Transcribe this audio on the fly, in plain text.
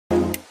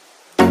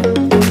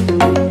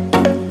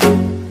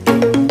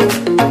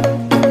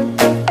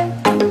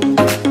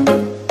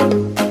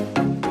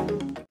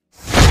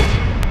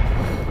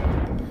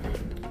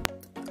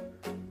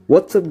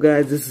What's up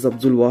guys, this is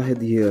Abdul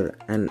Wahid here,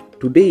 and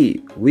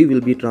today we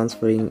will be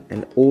transferring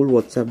an old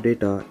WhatsApp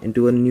data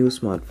into a new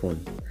smartphone.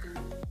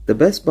 The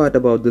best part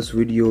about this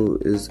video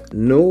is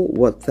no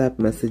WhatsApp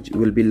message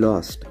will be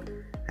lost,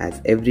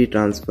 as every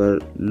transfer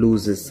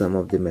loses some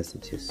of the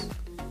messages.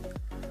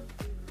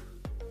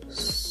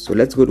 So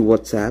let's go to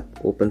WhatsApp,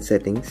 open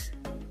settings,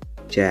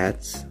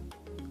 chats,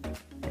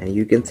 and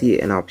you can see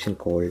an option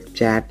called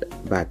chat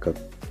backup.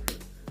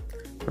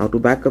 Now to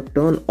backup,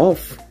 turn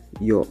off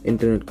your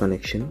internet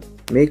connection.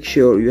 Make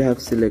sure you have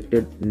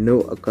selected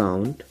no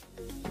account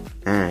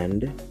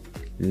and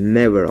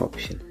never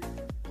option.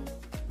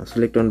 Now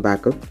select on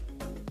backup.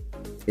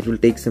 It will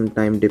take some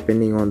time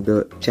depending on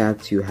the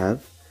chats you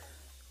have.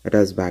 It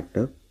has backed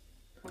up.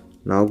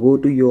 Now go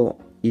to your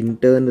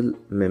internal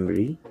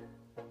memory.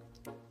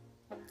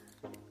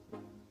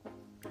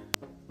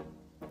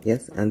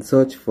 Yes, and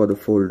search for the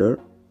folder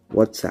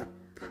WhatsApp.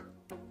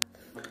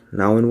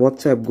 Now in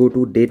WhatsApp, go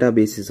to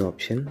databases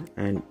option,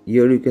 and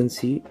here you can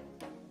see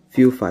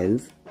few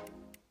files.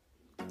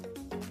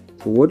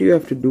 So what you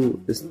have to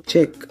do is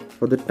check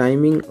for the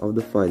timing of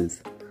the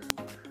files.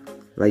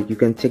 Like you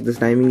can check this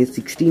timing is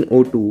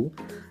 16:02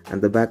 and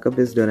the backup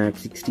is done at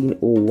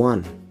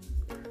 16:01.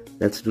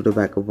 Let's do the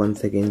backup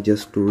once again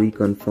just to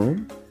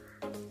reconfirm.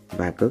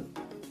 Backup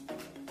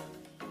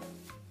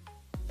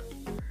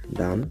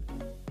done.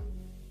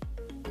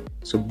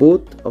 So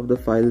both of the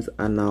files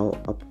are now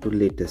up to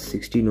latest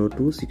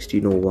 16:02,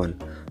 16:01.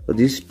 So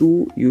these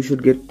two, you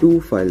should get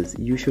two files.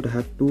 You should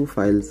have two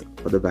files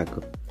for the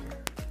backup.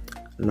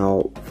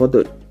 Now for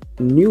the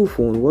new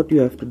phone, what you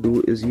have to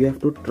do is you have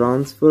to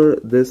transfer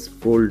this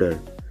folder.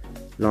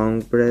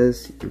 Long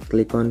press, you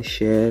click on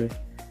share.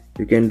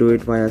 You can do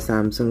it via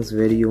Samsung's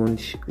very own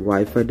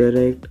Wi-Fi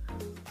Direct,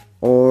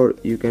 or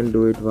you can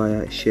do it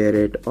via Share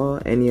It or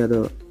any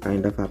other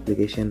kind of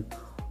application,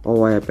 or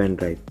via pen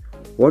drive.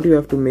 What you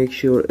have to make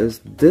sure is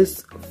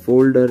this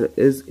folder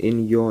is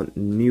in your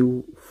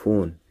new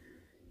phone.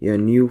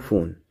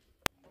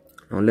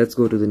 Now let's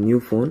go to the new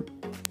phone.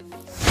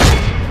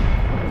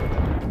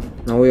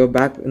 Now we are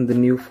back in the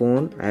new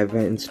phone. I have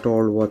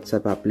installed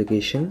WhatsApp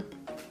application.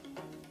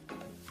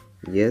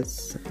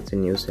 Yes, it's a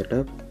new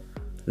setup.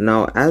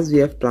 Now as we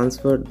have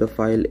transferred the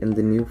file in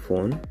the new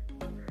phone,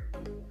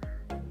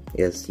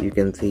 yes, you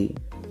can see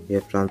we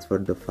have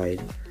transferred the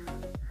file.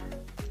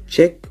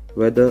 Check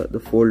whether the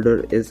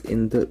folder is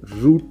in the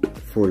root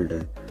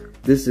folder.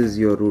 This is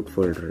your root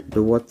folder.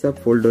 The WhatsApp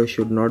folder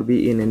should not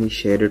be in any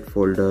shared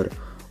folder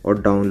or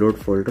download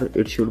folder.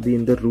 It should be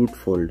in the root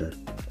folder.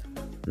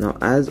 Now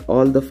as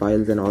all the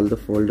files and all the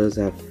folders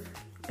have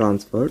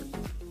transferred,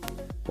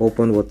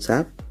 open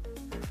WhatsApp,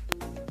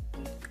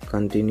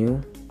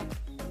 continue,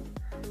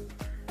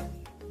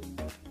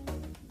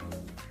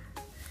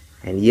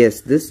 and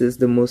yes, this is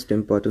the most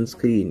important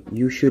screen.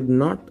 You should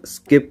not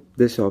skip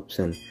this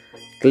option.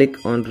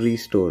 Click on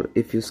restore.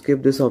 If you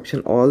skip this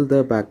option, all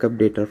the backup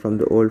data from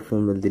the old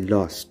phone will be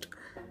lost.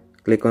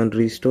 Click on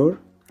restore,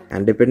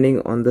 and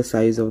depending on the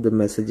size of the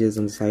messages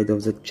and size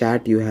of the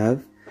chat you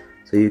have,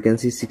 so you can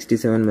see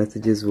 67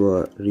 messages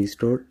were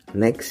restored.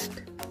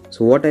 Next.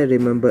 So what I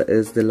remember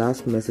is the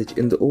last message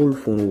in the old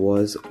phone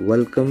was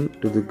welcome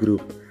to the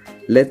group.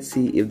 Let's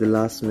see if the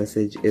last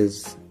message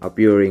is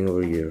appearing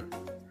over here.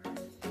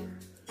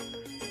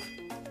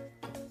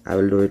 I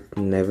will do it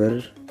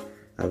never.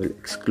 I will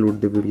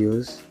exclude the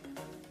videos.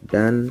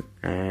 Done,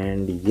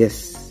 and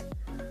yes,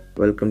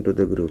 welcome to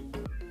the group.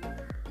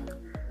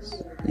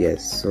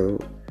 Yes, so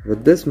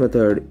with this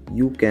method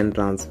you can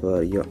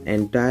transfer your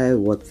entire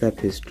WhatsApp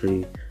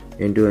history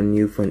into a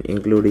new phone,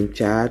 including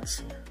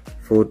chats,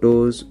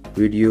 photos,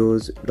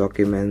 videos,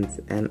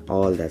 documents, and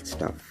all that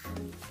stuff.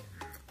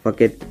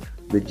 Forget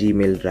the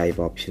Gmail Drive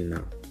option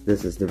now.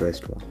 This is the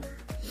best one.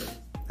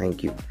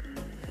 Thank you.